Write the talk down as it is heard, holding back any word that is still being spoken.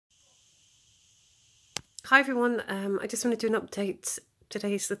Hi everyone, I just want to do an update.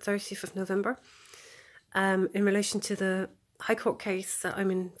 Today is the 30th of November in relation to the High Court case that I'm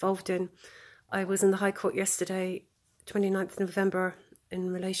involved in. I was in the High Court yesterday, 29th November,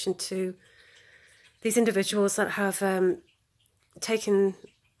 in relation to these individuals that have taken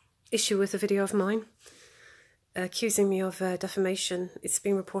issue with a video of mine, accusing me of defamation. It's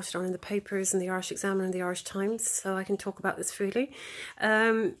been reported on in the papers, in the Irish Examiner and the Irish Times, so I can talk about this freely.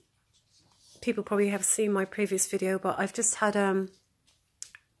 People probably have seen my previous video, but I've just had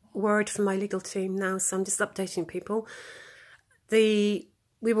word from my legal team now, so I'm just updating people. We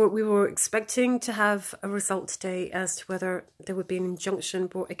were expecting to have a result today as to whether there would be an injunction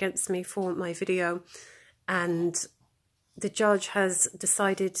brought against me for my video, and the judge has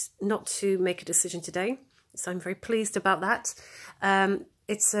decided not to make a decision today, so I'm very pleased about that.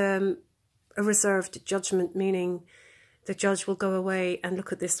 It's a reserved judgment, meaning the judge will go away and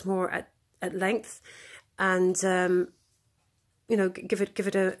look at this more at length and you know, give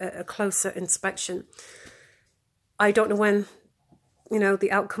it a closer inspection. I don't know when, you know,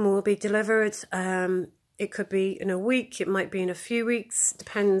 the outcome will be delivered. It could be in a week, it might be in a few weeks,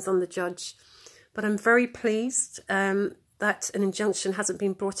 depends on the judge. But I'm very pleased that an injunction hasn't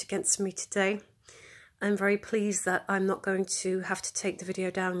been brought against me today. I'm very pleased that I'm not going to have to take the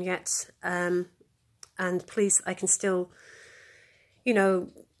video down yet, and pleased I can still, you know,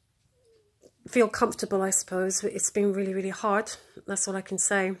 feel comfortable, I suppose. It's been really, really hard. That's all I can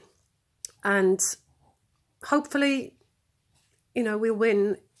say. And hopefully, you know, we'll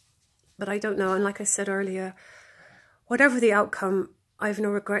win, but I don't know. And like I said earlier, whatever the outcome, I have no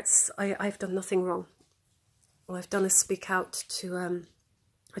regrets. I've done nothing wrong. All I've done is speak out to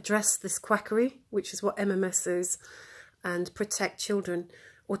address this quackery, which is what MMS is, and protect children,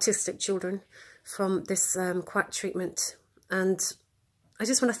 autistic children, from this quack treatment. And I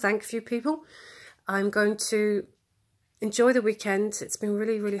just want to thank a few people. I'm going to enjoy the weekend. It's been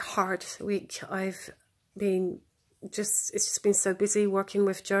really, really hard week. It's just been so busy working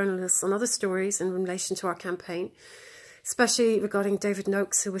with journalists on other stories in relation to our campaign, especially regarding David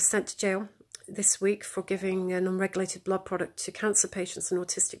Noakes, who was sent to jail this week for giving an unregulated blood product to cancer patients and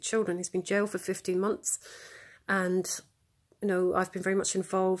autistic children. He's been jailed for 15 months. And you know, I've been very much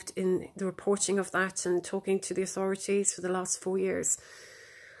involved in the reporting of that and talking to the authorities for the last 4 years.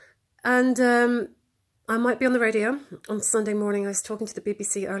 And I might be on the radio on Sunday morning. I was talking to the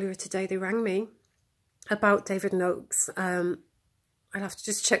BBC earlier today. They rang me about David Noakes. I'll have to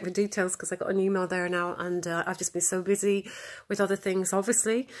just check the details because I got an email there now, and I've just been so busy with other things,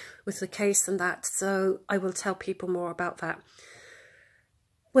 obviously, with the case and that. So I will tell people more about that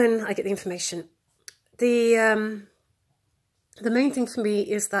when I get the information. The main thing for me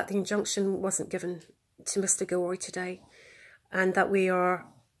is that the injunction wasn't given to Mr. Gilroy today, and that we are,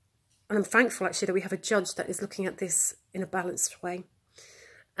 and I'm thankful actually that we have a judge that is looking at this in a balanced way.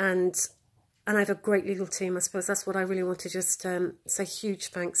 And I have a great legal team. I suppose that's what I really want to just say huge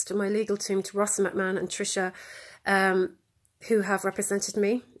thanks to my legal team, to Ross McMahon and Tricia, who have represented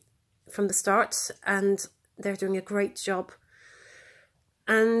me from the start, and they're doing a great job.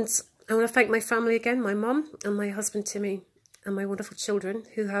 And I want to thank my family again, my mum and my husband Timmy, and my wonderful children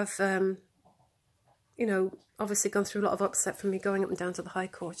who have, you know, obviously gone through a lot of upset from me going up and down to the High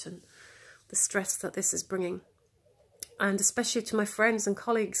Court and the stress that this is bringing. And especially to my friends and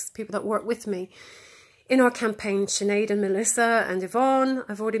colleagues, people that work with me in our campaign, Sinead and Melissa and Yvonne,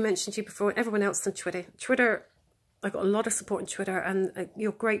 I've already mentioned you before, and everyone else on Twitter. Twitter, I got a lot of support on Twitter, and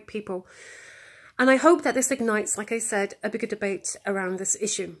you're great people. And I hope that this ignites, like I said, a bigger debate around this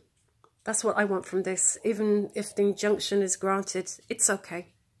issue. That's what I want from this. Even if the injunction is granted, it's okay.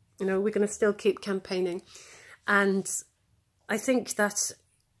 You know, we're going to still keep campaigning. And I think that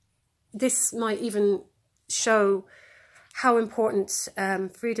this might even show how important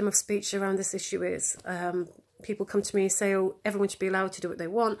freedom of speech around this issue is. People come to me and say, oh, everyone should be allowed to do what they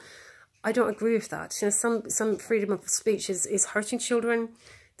want. I don't agree with that. You know, some freedom of speech is hurting children.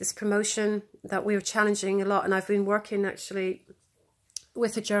 This promotion that we are challenging a lot, and I've been working actually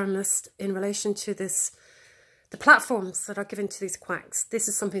with a journalist in relation to this, the platforms that are given to these quacks. This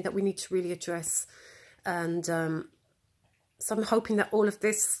is something that we need to really address. And so I'm hoping that all of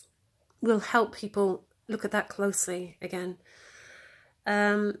this will help people look at that closely again.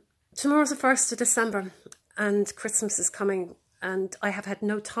 Tomorrow's the 1st of December and Christmas is coming, and I have had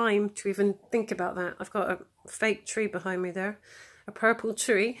no time to even think about that. I've got a fake tree behind me there, a purple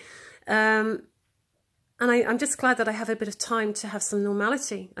tree. And I'm just glad that I have a bit of time to have some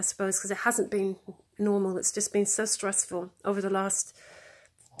normality, I suppose, because it hasn't been normal. It's just been so stressful over the last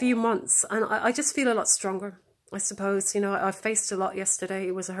few months. And I just feel a lot stronger. I suppose. You know, I faced a lot yesterday.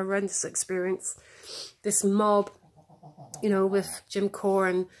 It was a horrendous experience. This mob, you know, with Jim Core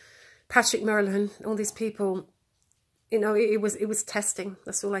and Patrick Merlin, all these people, you know, it was testing.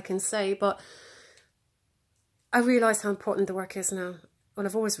 That's all I can say. But I realise how important the work is now. Well,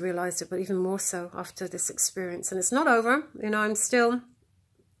 I've always realised it, but even more so after this experience. And it's not over. You know, I'm still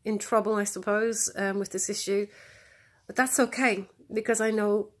in trouble, I suppose, with this issue. But that's okay, because I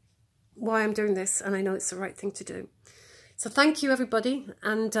know why I'm doing this, and I know it's the right thing to do. So thank you, everybody,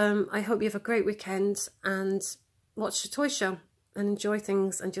 and I hope you have a great weekend, and watch the toy show and enjoy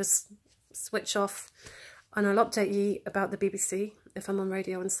things and just switch off. And I'll update you about the BBC if I'm on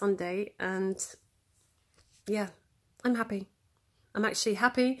radio on Sunday. And yeah, I'm happy. I'm actually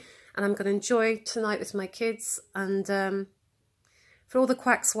happy, and I'm going to enjoy tonight with my kids. And for all the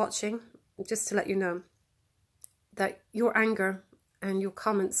quacks watching, just to let you know that your anger and your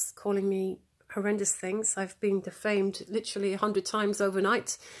comments calling me horrendous things, I've been defamed literally 100 times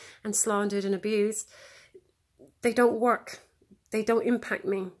overnight and slandered and abused, they don't work. They don't impact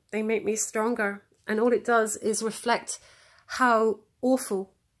me. They make me stronger. And all it does is reflect how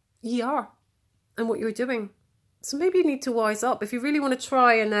awful you are and what you're doing. So maybe you need to wise up. If you really want to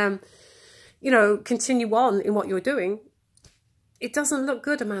try and, you know, continue on in what you're doing, it doesn't look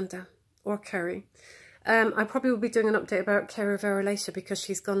good, Amanda or Kerry. I probably will be doing an update about Kerry Rivera later, because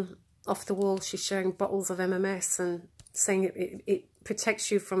she's gone off the wall. She's sharing bottles of MMS and saying it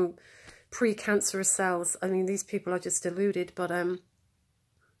protects you from pre-cancerous cells. I mean, these people are just deluded. But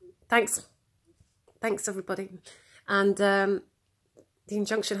thanks everybody. And the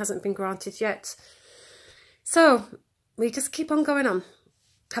injunction hasn't been granted yet. So we just keep on going on.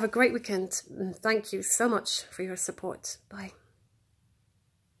 Have a great weekend, and thank you so much for your support. Bye.